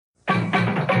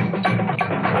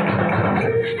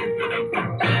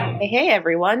Hey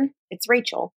everyone, it's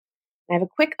Rachel. I have a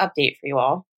quick update for you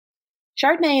all.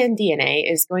 Chardonnay and DNA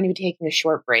is going to be taking a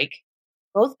short break.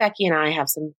 Both Becky and I have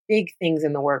some big things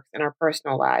in the works in our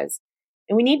personal lives,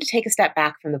 and we need to take a step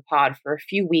back from the pod for a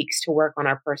few weeks to work on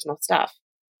our personal stuff.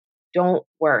 Don't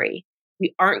worry,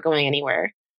 we aren't going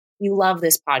anywhere. We love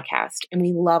this podcast, and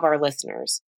we love our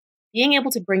listeners. Being able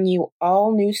to bring you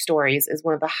all new stories is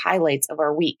one of the highlights of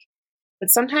our week, but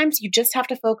sometimes you just have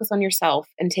to focus on yourself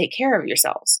and take care of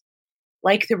yourselves.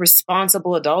 Like the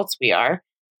responsible adults we are,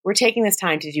 we're taking this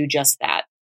time to do just that.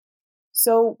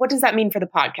 So what does that mean for the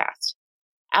podcast?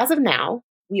 As of now,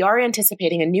 we are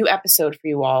anticipating a new episode for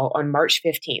you all on March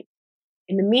 15th.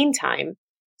 In the meantime,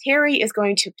 Terry is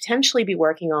going to potentially be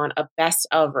working on a best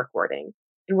of recording,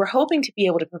 and we're hoping to be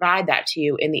able to provide that to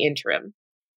you in the interim.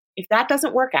 If that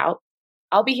doesn't work out,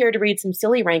 I'll be here to read some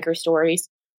silly ranker stories,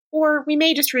 or we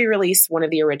may just re-release one of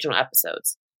the original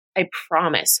episodes. I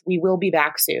promise we will be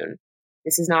back soon.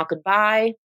 This is not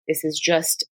goodbye. This is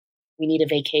just, we need a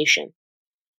vacation.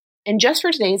 And just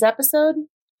for today's episode,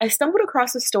 I stumbled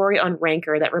across a story on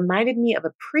Ranker that reminded me of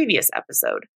a previous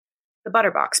episode, the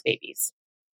Butterbox Babies.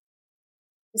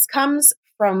 This comes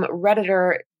from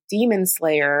Redditor Demon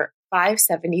Slayer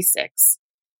 576,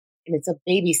 and it's a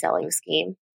baby selling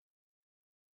scheme.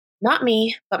 Not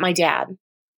me, but my dad.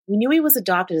 We knew he was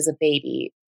adopted as a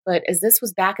baby, but as this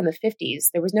was back in the 50s,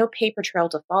 there was no paper trail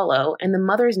to follow, and the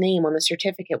mother's name on the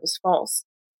certificate was false.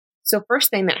 So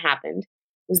first thing that happened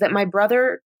was that my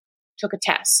brother took a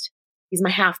test. He's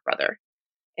my half-brother.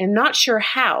 And I'm not sure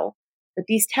how, but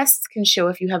these tests can show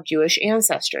if you have Jewish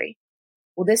ancestry.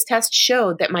 Well, this test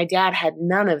showed that my dad had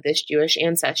none of this Jewish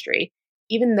ancestry,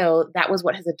 even though that was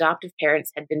what his adoptive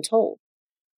parents had been told.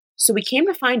 So we came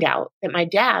to find out that my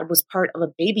dad was part of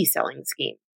a baby selling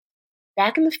scheme.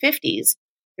 Back in the 50s,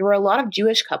 there were a lot of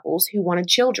Jewish couples who wanted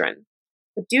children,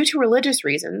 but due to religious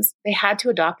reasons, they had to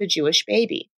adopt a Jewish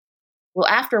baby. Well,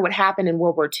 after what happened in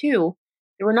World War II,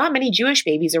 there were not many Jewish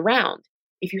babies around.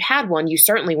 If you had one, you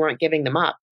certainly weren't giving them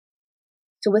up.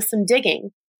 So with some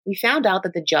digging, we found out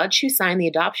that the judge who signed the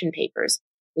adoption papers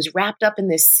was wrapped up in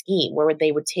this scheme where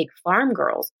they would take farm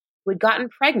girls who had gotten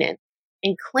pregnant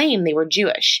and claim they were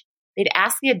Jewish. They'd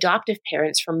ask the adoptive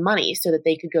parents for money so that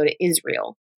they could go to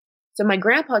Israel. So my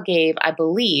grandpa gave, I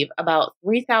believe, about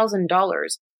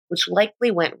 $3,000, which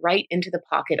likely went right into the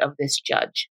pocket of this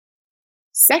judge.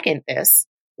 Second, this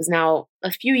was now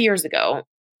a few years ago.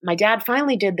 My dad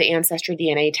finally did the ancestry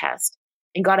DNA test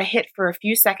and got a hit for a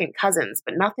few second cousins,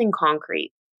 but nothing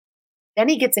concrete. Then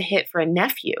he gets a hit for a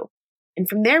nephew. And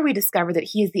from there, we discover that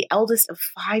he is the eldest of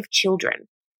 5 children.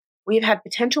 We have had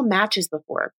potential matches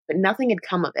before, but nothing had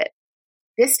come of it.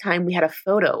 This time we had a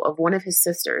photo of one of his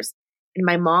sisters, and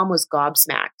my mom was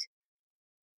gobsmacked.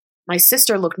 My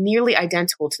sister looked nearly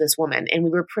identical to this woman, and we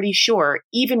were pretty sure,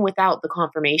 even without the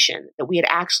confirmation, that we had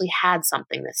actually had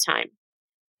something this time.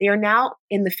 They are now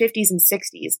in the 50s and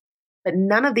 60s, but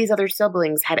none of these other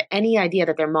siblings had any idea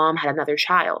that their mom had another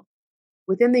child.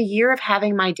 Within the year of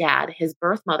having my dad, his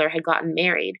birth mother had gotten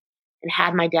married and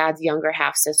had my dad's younger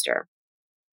half-sister.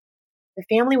 The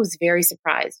family was very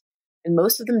surprised, and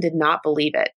most of them did not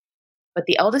believe it. But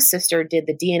the eldest sister did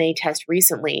the DNA test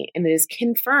recently, and it is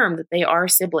confirmed that they are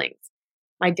siblings.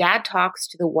 My dad talks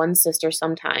to the one sister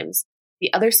sometimes.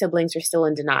 The other siblings are still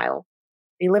in denial.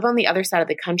 They live on the other side of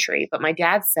the country, but my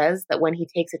dad says that when he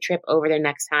takes a trip over there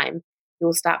next time, he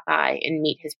will stop by and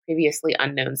meet his previously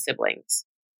unknown siblings.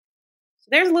 So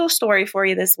there's a little story for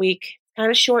you this week.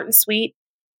 Kind of short and sweet.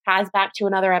 Ties back to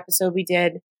another episode we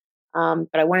did.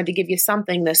 But I wanted to give you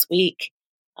something this week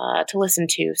to listen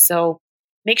to. So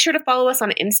make sure to follow us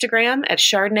on Instagram at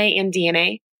Chardonnay and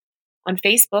DNA, on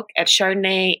Facebook at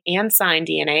Chardonnay and Sign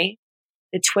DNA,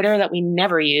 the Twitter that we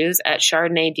never use at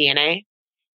Chardonnay DNA,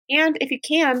 and if you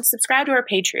can, subscribe to our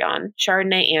Patreon,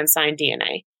 Chardonnay and Sign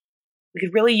DNA. We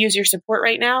could really use your support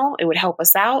right now. It would help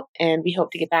us out, and we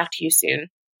hope to get back to you soon.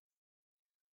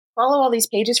 Follow all these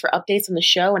pages for updates on the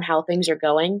show and how things are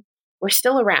going. We're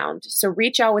still around, so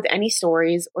reach out with any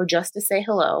stories or just to say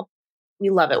hello.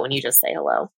 We love it when you just say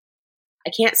hello. I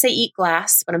can't say eat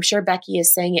glass, but I'm sure Becky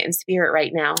is saying it in spirit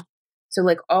right now. So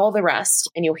like all the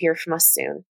rest, and you'll hear from us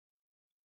soon.